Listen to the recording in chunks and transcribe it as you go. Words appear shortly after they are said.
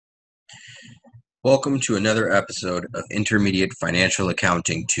Welcome to another episode of Intermediate Financial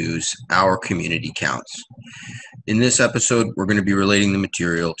Accounting 2's Our Community Counts. In this episode, we're going to be relating the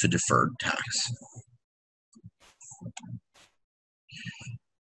material to deferred tax.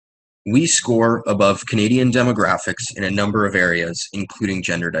 We score above Canadian demographics in a number of areas, including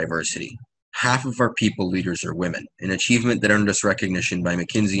gender diversity. Half of our people leaders are women, an achievement that earned us recognition by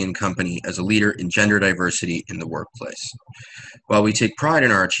McKinsey & Company as a leader in gender diversity in the workplace. While we take pride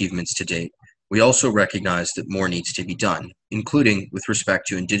in our achievements to date, we also recognize that more needs to be done, including with respect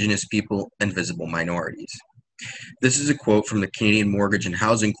to Indigenous people and visible minorities. This is a quote from the Canadian Mortgage and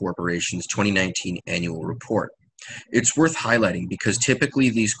Housing Corporation's 2019 annual report. It's worth highlighting because typically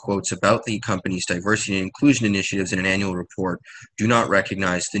these quotes about the company's diversity and inclusion initiatives in an annual report do not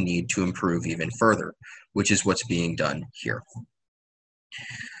recognize the need to improve even further, which is what's being done here.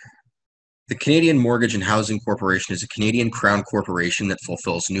 The Canadian Mortgage and Housing Corporation is a Canadian Crown corporation that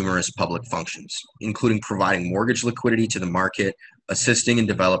fulfills numerous public functions, including providing mortgage liquidity to the market, assisting in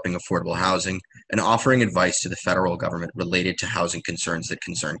developing affordable housing, and offering advice to the federal government related to housing concerns that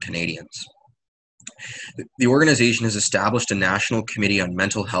concern Canadians. The organization has established a National Committee on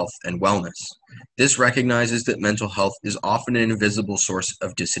Mental Health and Wellness. This recognizes that mental health is often an invisible source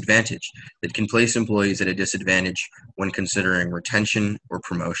of disadvantage that can place employees at a disadvantage when considering retention or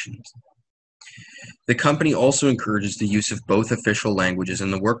promotions. The company also encourages the use of both official languages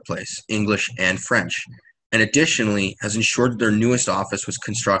in the workplace, English and French, and additionally has ensured that their newest office was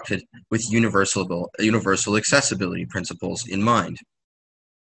constructed with universal accessibility principles in mind.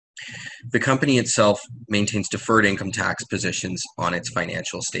 The company itself maintains deferred income tax positions on its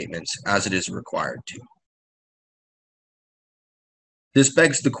financial statements as it is required to. This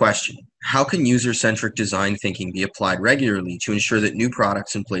begs the question, how can user-centric design thinking be applied regularly to ensure that new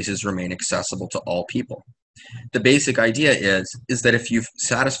products and places remain accessible to all people? The basic idea is that if you've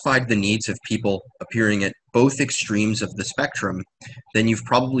satisfied the needs of people appearing at both extremes of the spectrum, then you've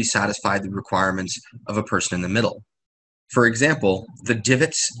probably satisfied the requirements of a person in the middle. For example, the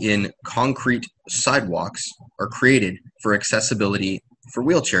divots in concrete sidewalks are created for accessibility for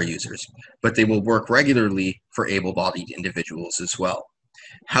wheelchair users, but they will work regularly for able-bodied individuals as well.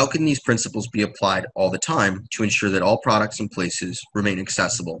 How can these principles be applied all the time to ensure that all products and places remain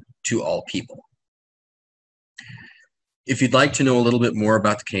accessible to all people? If you'd like to know a little bit more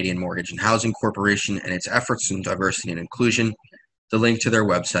about the Canadian Mortgage and Housing Corporation and its efforts in diversity and inclusion, the link to their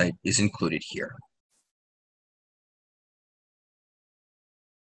website is included here.